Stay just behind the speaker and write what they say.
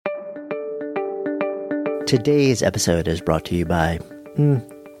Today's episode is brought to you by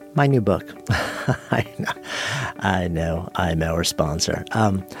my new book. I know, I'm our sponsor.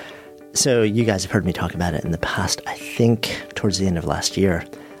 So you guys have heard me talk about it in the past, I think towards the end of last year.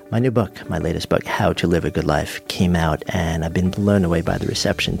 My new book, my latest book, How to Live a Good Life, came out, and I've been blown away by the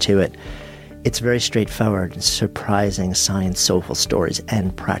reception to it. It's very straightforward, surprising science, soulful stories,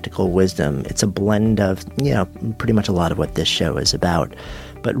 and practical wisdom. It's a blend of, pretty much a lot of what this show is about,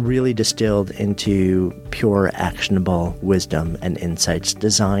 but really distilled into pure, actionable wisdom and insights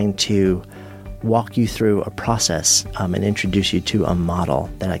designed to walk you through a process and introduce you to a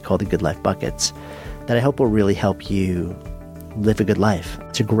model that I call the Good Life Buckets that I hope will really help you live a good life.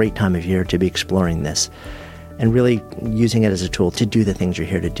 It's a great time of year to be exploring this and really using it as a tool to do the things you're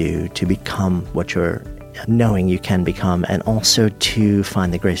here to do, to become what you're knowing you can become, and also to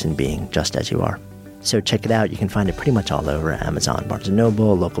find the grace in being just as you are. So check it out. You can find it pretty much all over Amazon, Barnes &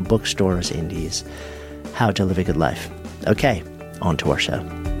 Noble, local bookstores, indies. How to Live a Good Life. Okay, on to our show.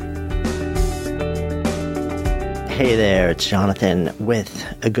 Hey there, it's Jonathan with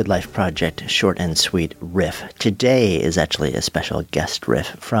a Good Life Project short and sweet riff. Today is actually a special guest riff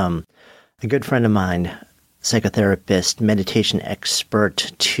from a good friend of mine, psychotherapist, meditation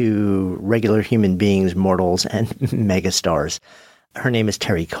expert to regular human beings, mortals, and megastars. Her name is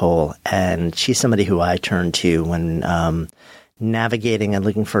Terry Cole, and she's somebody who I turn to when navigating and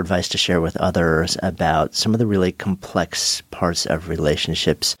looking for advice to share with others about some of the really complex parts of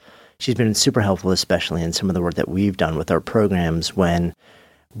relationships. She's been super helpful, especially in some of the work that we've done with our programs when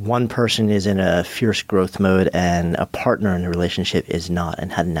one person is in a fierce growth mode and a partner in the relationship is not,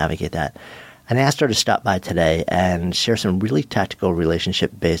 and how to navigate that. And I asked her to stop by today and share some really tactical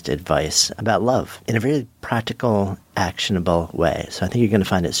relationship-based advice about love in a very practical, actionable way. So I think you're going to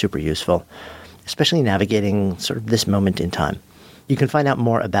find it super useful, especially navigating sort of this moment in time. You can find out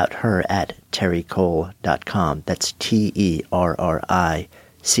more about her at terrycole.com. That's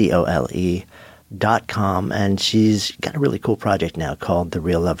TerryCole.com. And she's got a really cool project now called The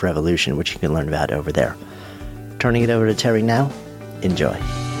Real Love Revolution, which you can learn about over there. Turning it over to Terry now. Enjoy.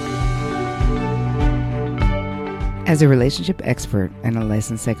 As a relationship expert and a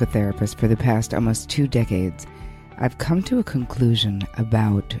licensed psychotherapist for the past almost 2 decades, I've come to a conclusion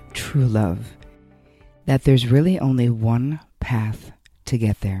about true love, that there's really only one path to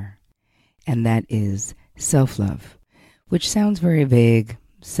get there, and that is self-love, which sounds very vague,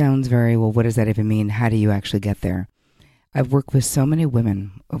 sounds very, well, what does that even mean? How do you actually get there? I've worked with so many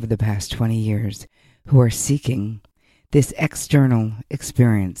women over the past 20 years who are seeking this external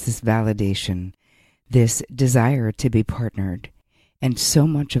experience, this validation, this desire to be partnered, and so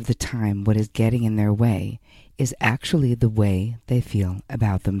much of the time what is getting in their way is actually the way they feel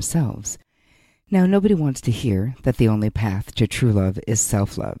about themselves. Now, nobody wants to hear that the only path to true love is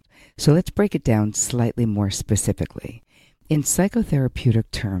self-love, so let's break it down slightly more specifically. In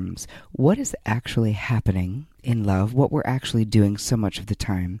psychotherapeutic terms, what is actually happening in love, what we're actually doing so much of the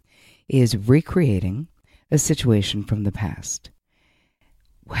time, is recreating a situation from the past.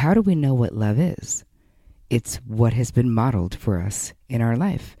 How do we know what love is? It's what has been modeled for us in our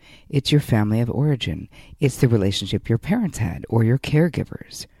life. It's your family of origin. It's the relationship your parents had or your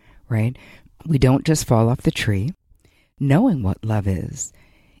caregivers, right? We don't just fall off the tree knowing what love is.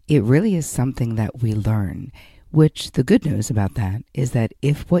 It really is something that we learn, which the good news about that is that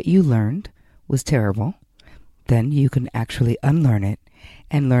if what you learned was terrible, then you can actually unlearn it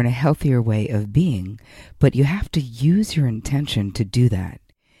and learn a healthier way of being. But you have to use your intention to do that.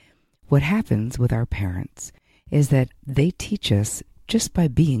 What happens with our parents is that they teach us just by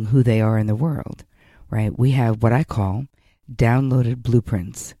being who they are in the world, right? We have what I call downloaded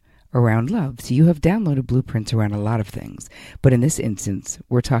blueprints around love. So you have downloaded blueprints around a lot of things, but in this instance,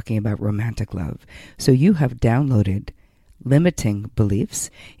 we're talking about romantic love. So you have downloaded limiting beliefs,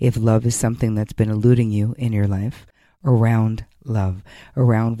 if love is something that's been eluding you in your life, around love,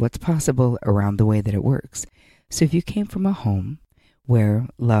 around what's possible, around the way that it works. So if you came from a home where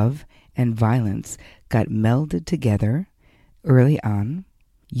love and violence got melded together early on,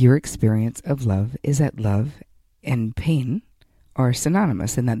 your experience of love is that love and pain are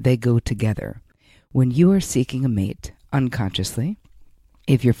synonymous and that they go together. When you are seeking a mate unconsciously,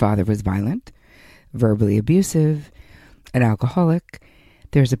 if your father was violent, verbally abusive, an alcoholic,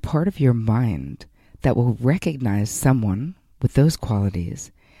 there's a part of your mind that will recognize someone with those qualities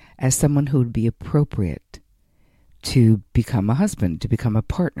as someone who would be appropriate to become a husband, to become a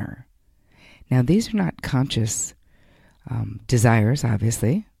partner. Now, these are not conscious desires,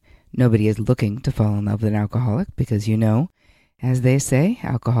 obviously. Nobody is looking to fall in love with an alcoholic because, as they say,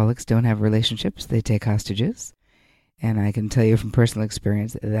 alcoholics don't have relationships, they take hostages. And I can tell you from personal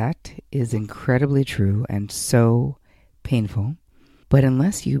experience that is incredibly true and so painful. But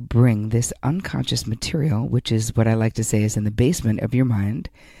unless you bring this unconscious material, which is what I like to say is in the basement of your mind,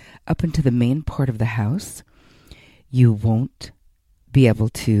 up into the main part of the house, you won't be able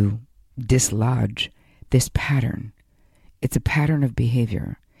to dislodge this pattern. It's a pattern of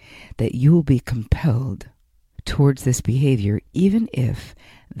behavior that you will be compelled towards this behavior, even if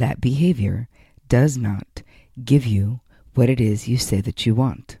that behavior does not give you what it is you say that you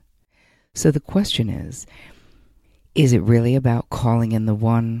want. So the question is it really about calling in the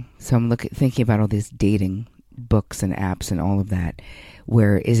one? So I'm thinking about all these dating books and apps and all of that,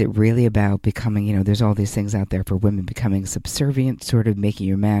 where is it really about becoming, there's all these things out there for women becoming subservient, sort of making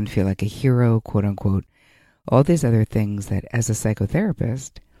your man feel like a hero, quote unquote, all these other things that as a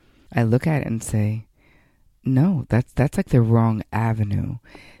psychotherapist, I look at it and say, no, that's like the wrong avenue,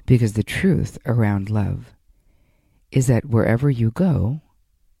 because the truth around love is that wherever you go,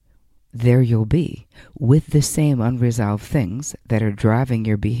 there you'll be with the same unresolved things that are driving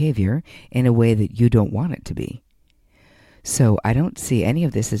your behavior in a way that you don't want it to be. So I don't see any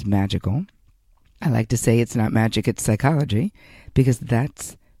of this as magical. I like to say it's not magic, it's psychology, because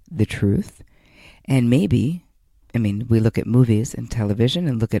that's the truth. And maybe, we look at movies and television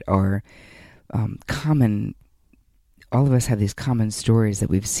and look at our all of us have these common stories that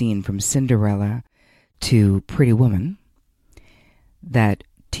we've seen, from Cinderella to Pretty Woman, that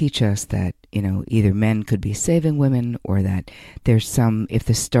teach us that, either men could be saving women, or that there's if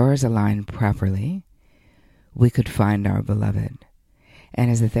the stars align properly, we could find our beloved. And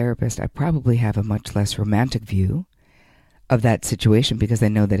as a therapist, I probably have a much less romantic view of that situation, because I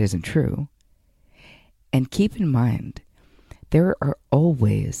know that isn't true. And keep in mind, there are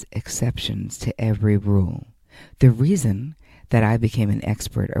always exceptions to every rule. The reason that I became an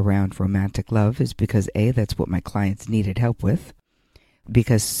expert around romantic love is because A, that's what my clients needed help with,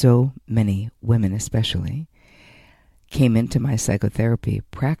 because so many women especially came into my psychotherapy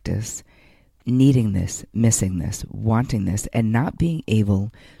practice needing this, missing this, wanting this, and not being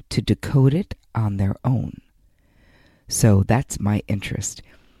able to decode it on their own. So that's my interest.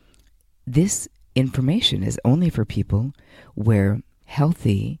 This information is only for people where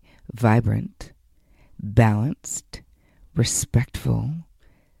healthy, vibrant, balanced, respectful,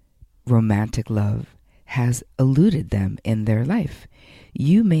 romantic love has eluded them in their life.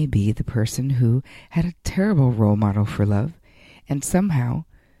 You may be the person who had a terrible role model for love, and somehow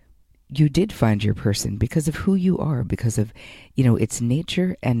you did find your person because of who you are, because of, it's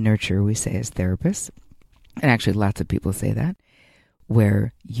nature and nurture, we say as therapists. And actually lots of people say that,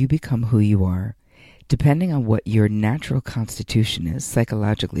 where you become who you are, depending on what your natural constitution is,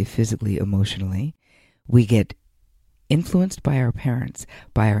 psychologically, physically, emotionally. We get influenced by our parents,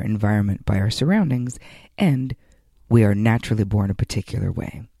 by our environment, by our surroundings, and we are naturally born a particular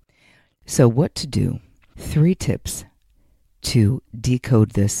way. So what to do? 3 tips to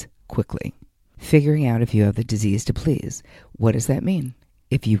decode this quickly. Figuring out if you have the disease to please. What does that mean?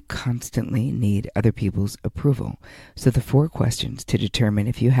 If you constantly need other people's approval. So the 4 questions to determine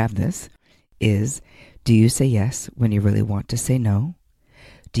if you have this is, do you say yes when you really want to say no?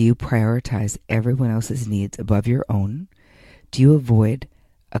 Do you prioritize everyone else's needs above your own? Do you avoid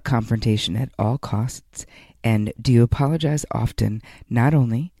a confrontation at all costs? And do you apologize often, not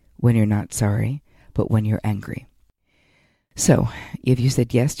only when you're not sorry, but when you're angry? So, if you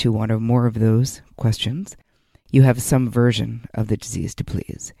said yes to one or more of those questions, you have some version of the disease to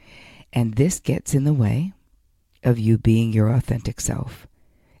please. And this gets in the way of you being your authentic self.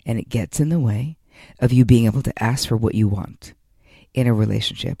 And it gets in the way of you being able to ask for what you want in a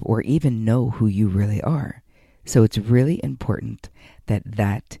relationship, or even know who you really are. So it's really important that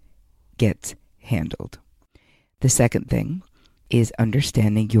that gets handled. The second thing is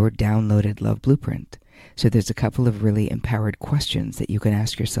understanding your downloaded love blueprint. So there's a couple of really empowered questions that you can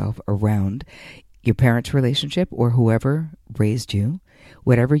ask yourself around your parents' relationship, or whoever raised you,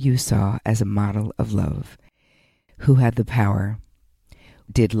 whatever you saw as a model of love. Who had the power?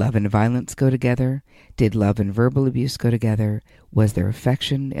 Did love and violence go together? Did love and verbal abuse go together? Was there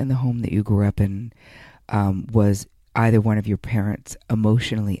affection in the home that you grew up in? Was either one of your parents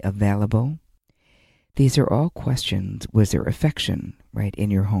emotionally available? These are all questions. Was there affection, right,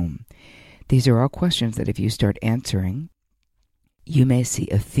 in your home? These are all questions that if you start answering, you may see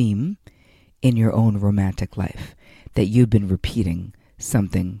a theme in your own romantic life, that you've been repeating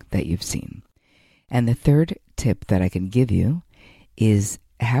something that you've seen. And the third tip that I can give you is,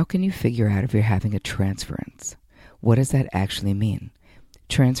 how can you figure out if you're having a transference? What does that actually mean?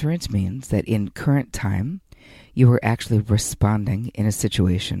 Transference means that in current time, you are actually responding in a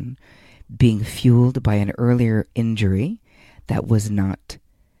situation, being fueled by an earlier injury that was not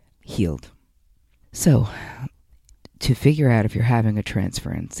healed. So, to figure out if you're having a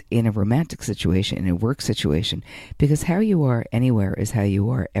transference in a romantic situation, in a work situation, because how you are anywhere is how you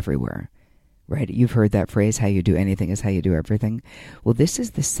are everywhere, right? You've heard that phrase, how you do anything is how you do everything. Well, this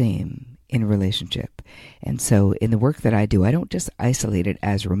is the same in a relationship. And so in the work that I do, I don't just isolate it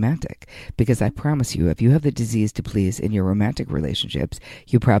as romantic, because I promise you, if you have the disease to please in your romantic relationships,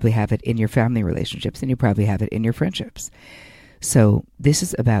 you probably have it in your family relationships, and you probably have it in your friendships. So this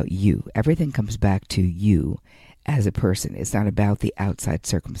is about you. Everything comes back to you as a person. It's not about the outside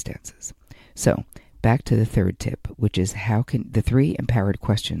circumstances. So back to the third tip, which is how can the 3 empowered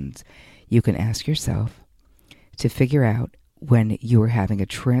questions you can ask yourself to figure out when you are having a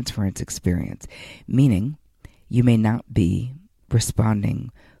transference experience, meaning you may not be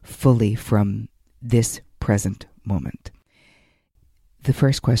responding fully from this present moment. The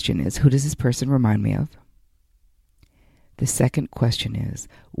first question is, who does this person remind me of? The second question is,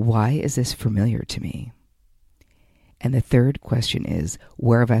 why is this familiar to me? And the third question is,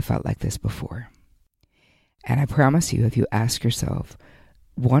 where have I felt like this before? And I promise you, if you ask yourself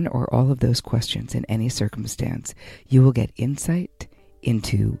one or all of those questions in any circumstance, you will get insight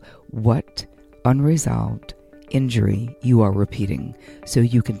into what unresolved injury you are repeating, so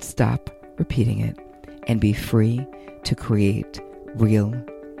you can stop repeating it and be free to create real,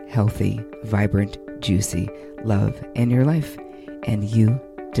 healthy, vibrant, juicy love in your life. And you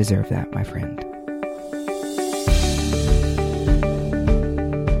deserve that, my friend.